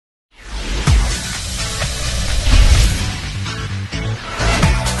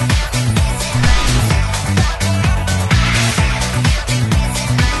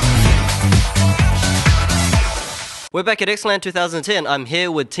We're back at Xland 2010. I'm here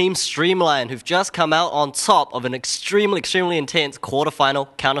with Team Streamline, who've just come out on top of an extremely intense quarterfinal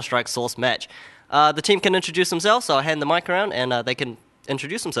Counter-Strike Source match. The team can introduce themselves, so I'll hand the mic around and they can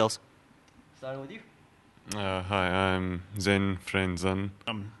introduce themselves. Starting with you. Hi, I'm Zen Friendzon.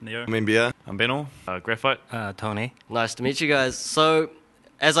 I'm Neo. I'm Mbia. I'm Benno. Graphite. Tony. Nice to meet you guys. So,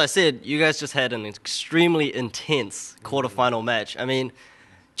 as I said, you guys just had an extremely intense quarterfinal match. I mean,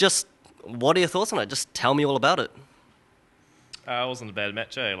 just what are your thoughts on it? Just tell me all about it. It wasn't a bad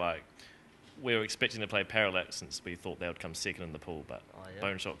match, eh? Like, we were expecting to play Parallax since we thought they would come second in the pool, but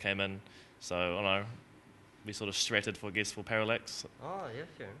Bone Shot came in, so I don't know. We sort of stratted for Parallax. Oh, yeah,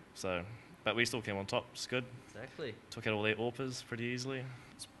 sure. So, but we still came on top. It's good. Exactly. Took out all their AWPers pretty easily.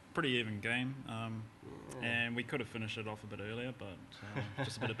 It's a pretty even game, and we could have finished it off a bit earlier, but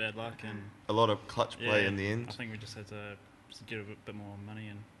just a bit of bad luck and A lot of clutch play in the end. I think we just had to get a bit more money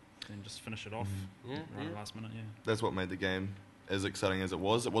and then just finish it off right at the last minute. Yeah, That's what made the game as exciting as it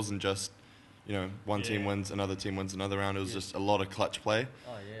was. It wasn't just, one team wins, another team wins another round. It was just a lot of clutch play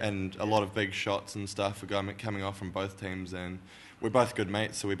and a lot of big shots and stuff were coming off from both teams. And we're both good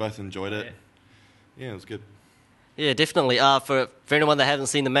mates, so we both enjoyed it. Yeah, it was good. Yeah, definitely. For anyone that hasn't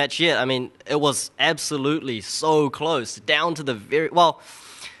seen the match yet, I mean, it was absolutely so close, down to the very... Well,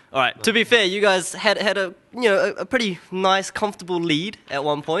 all right, to be fair, you guys had a a pretty nice, comfortable lead at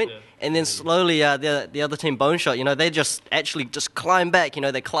one point, and then slowly the other team, Bone Shot, they just climbed back.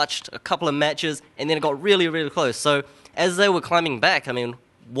 They clutched a couple of matches, and then it got really close. So as they were climbing back, I mean,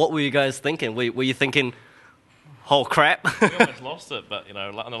 what were you guys thinking? Were you thinking, oh crap? We almost lost it, but in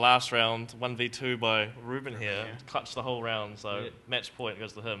the last round, 1v2 by Ruben here, clutched the whole round. So match point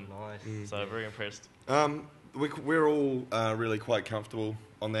goes to him. Nice. So very impressed. We're all really quite comfortable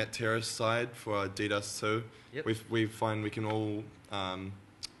on that terrace side for DDoS too. Yep. We find we can all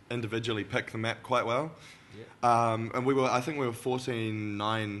individually pick the map quite well. Yep. And I think we were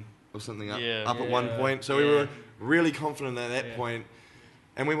 14-9 or something up at one point. So we were really confident at that point.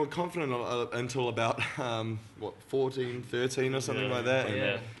 And we were confident until about 14, 13 or something like that.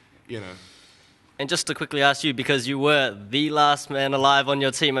 And, And just to quickly ask you, because you were the last man alive on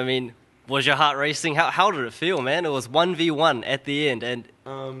your team, I mean, was your heart racing? How did it feel, man? It was 1v1 at the end, and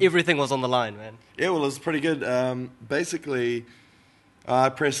everything was on the line, man. Yeah, well, it was pretty good. Basically, I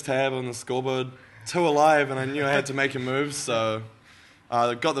pressed tab on the scoreboard, 2 alive, and I knew I had to make a move, so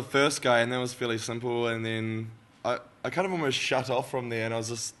I got the first guy, and that was fairly simple, and then I kind of almost shut off from there, and I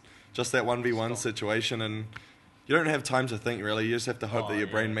was just that 1v1 situation, and you don't have time to think, really. You just have to hope that your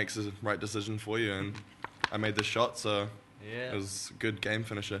brain makes the right decision for you, and I made the shot, so it was a good game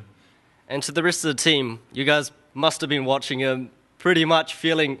finisher. And to the rest of the team, you guys must have been watching him pretty much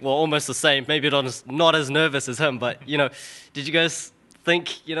feeling, well, almost the same. Maybe not as nervous as him, but, did you guys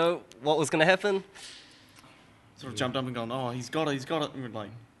think, what was going to happen? Sort of jumped up and gone, oh, he's got it. And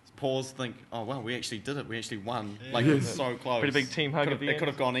we'd pause, think, oh, wow, we actually did it. We actually won. It was so close. Pretty big team hug at the end. It could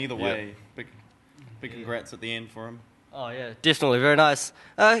have gone either way. Big congrats at the end for him. Oh, yeah, definitely. Very nice.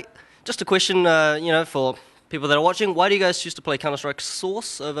 Just a question, for people that are watching, why do you guys choose to play Counter-Strike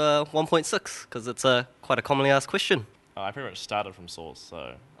Source over 1.6? Because it's quite a commonly asked question. I pretty much started from Source,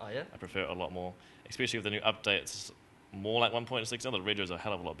 so I prefer it a lot more, especially with the new updates. More like 1.6 now. The radios are a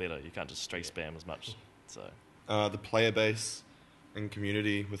hell of a lot better. You can't just straight spam as much. So the player base and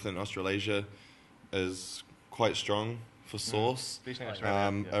community within Australasia is quite strong for Source.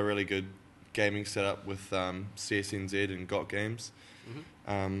 A really good gaming setup with CSNZ and GOT games,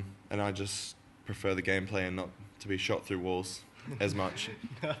 and I just prefer the gameplay and not to be shot through walls as much.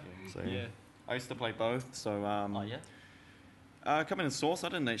 So, I used to play both, so coming in Source, I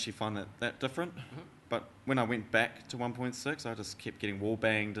didn't actually find that different. But when I went back to 1.6, I just kept getting wall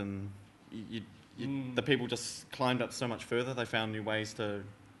banged, and the people just climbed up so much further. They found new ways to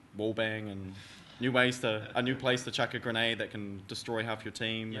wall bang and a new place to chuck a grenade that can destroy half your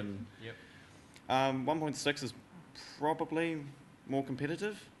team. 1.6 is probably more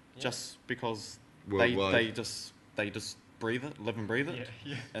competitive, just because they just breathe it, live and breathe it.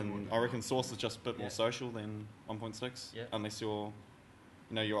 And I reckon Source is just a bit more social than 1.6, unless you're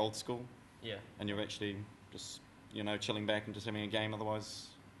you're old school. And you're actually just chilling back and just having a game. Otherwise,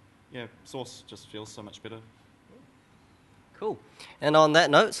 Source just feels so much better. Cool. And on that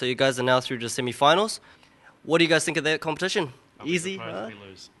note, so you guys are now through to semi-finals. What do you guys think of that competition? Easy? If we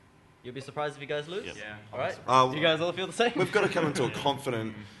lose. You'll be surprised if you guys lose? Yeah. All right. Do you guys all feel the same? We've got to come into a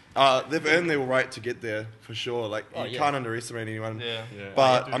confident... they've earned their right to get there, for sure. You can't underestimate anyone.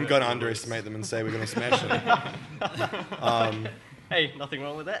 But I'm going to underestimate them and say we're going to smash them. Hey, nothing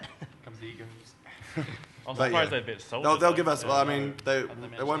wrong with that. Comes the egos. I'm surprised they're a bit salty. They'll give us... Well, I mean,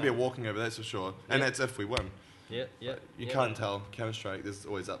 it won't be a walking over, that's for sure. And that's if we win. Yeah, yeah. You can't tell. Counter-Strike, there's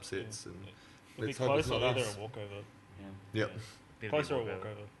always upsets. And It'll be let's hope it's close or not either us. a walkover. Yep. Close or a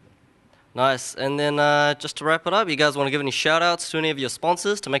walkover. Nice. And then just to wrap it up, you guys want to give any shout-outs to any of your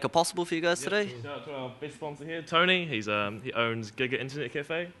sponsors to make it possible for you guys today? Shout out to our best sponsor here, Tony. He owns Giga Internet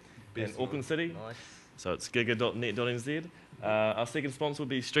Cafe in Auckland City. Nice. So it's giga.net.nz. Our second sponsor will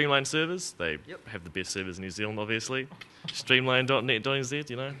be Streamline servers. They have the best servers in New Zealand, obviously. Streamline.net.nz,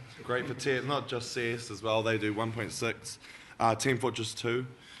 you know. Great for not just CS as well. They do 1.6, Team Fortress 2.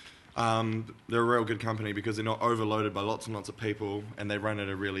 They're a real good company because they're not overloaded by lots and lots of people, and they run at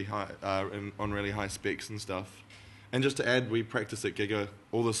a really high on really high specs and stuff. And just to add, we practice at Giga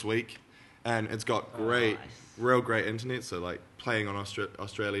all this week, and it's got real great internet. So like playing on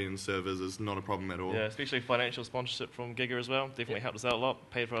Australian servers is not a problem at all. Yeah, especially financial sponsorship from Giga as well. Definitely helped us out a lot.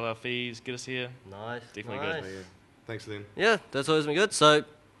 Paid for all our fees, get us here. Nice. Definitely nice. good. Yeah. Thanks, then. Yeah, that's always been good. So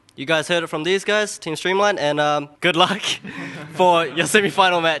you guys heard it from these guys, Team Streamline, and good luck for your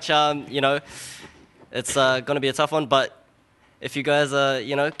semi-final match. You know, it's going to be a tough one, but if you guys,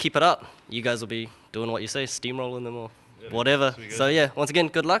 you know, keep it up, you guys will be doing what you say, steamrolling them or whatever. So yeah, once again,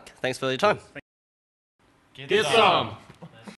 good luck. Thanks for your time. Get some!